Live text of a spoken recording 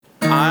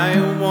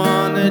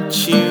to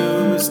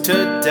choose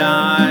to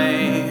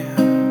die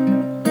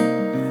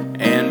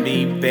and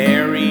be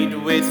buried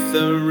with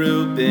the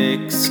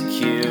Rubik's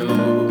Cube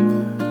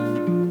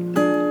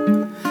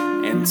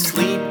and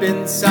sleep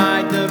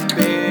inside the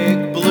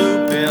big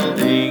blue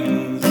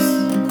buildings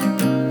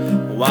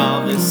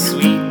while the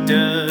sweet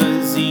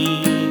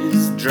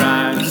disease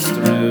drives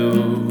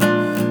through.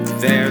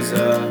 There's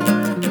a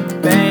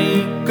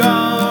bakery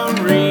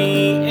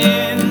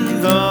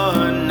in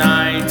the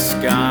night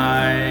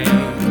sky.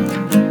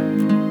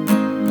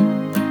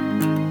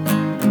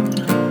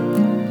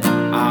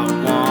 I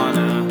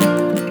wanna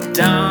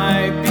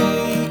die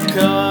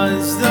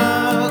because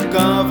the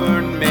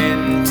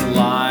government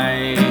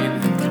lied.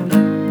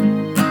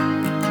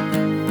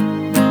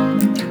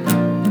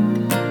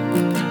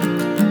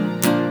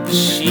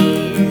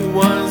 She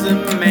was a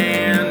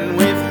man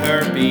with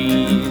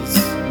herpes,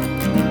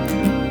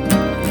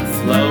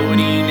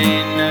 floating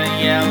in a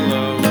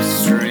yellow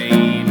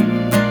stream,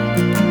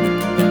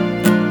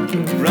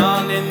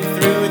 running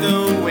through the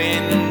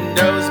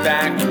windows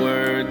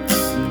backwards,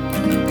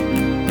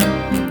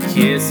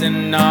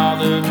 kissing all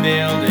the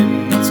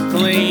buildings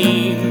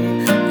clean.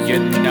 You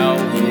know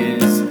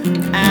his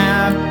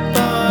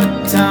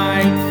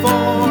appetite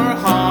for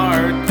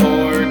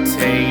hardcore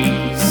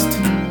taste.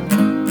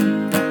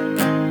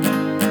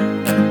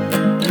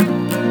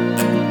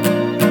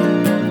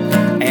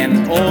 An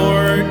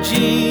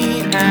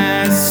orgiastic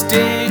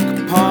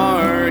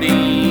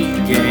party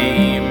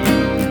game.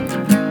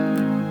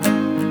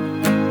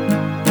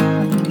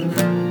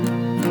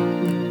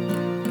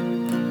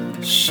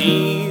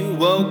 She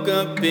woke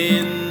up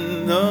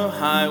in the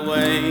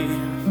highway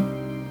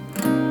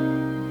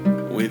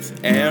with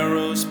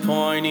arrows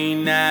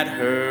pointing at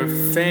her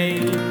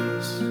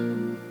face.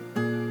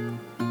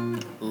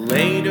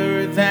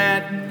 Later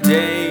that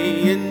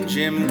day in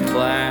gym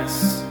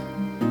class,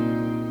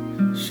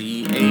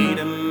 she ate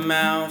a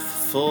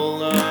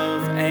mouthful of